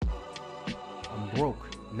broke,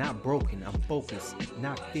 not broken. I'm focused,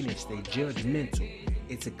 not finished. They judgmental.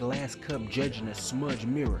 It's a glass cup judging a smudge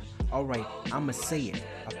mirror. Alright, I'ma say it.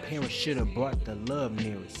 A parent should have brought the love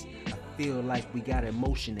nearest. I feel like we got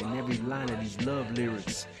emotion in every line of these love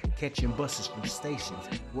lyrics. Catching buses from stations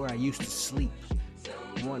where I used to sleep.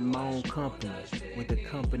 Wanting my own company with the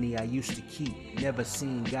company I used to keep. Never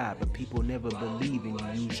seen God, but people never believe in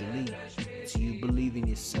you usually. Till you believe in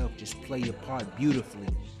yourself, just play your part beautifully.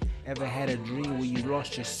 Ever had a dream where you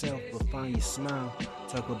lost yourself but found your smile?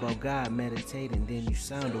 Talk about God, meditate, and then you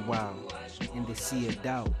sound a while. In the sea of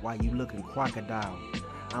doubt, why you looking crocodile?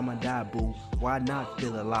 I'ma die, boo, why not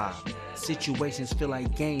feel alive? Situations feel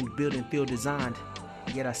like games, building feel designed.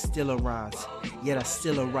 Yet I still arise, yet I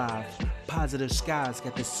still arrive. Positive skies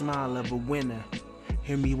got the smile of a winner.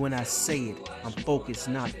 Hear me when I say it, I'm focused,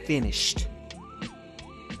 not finished.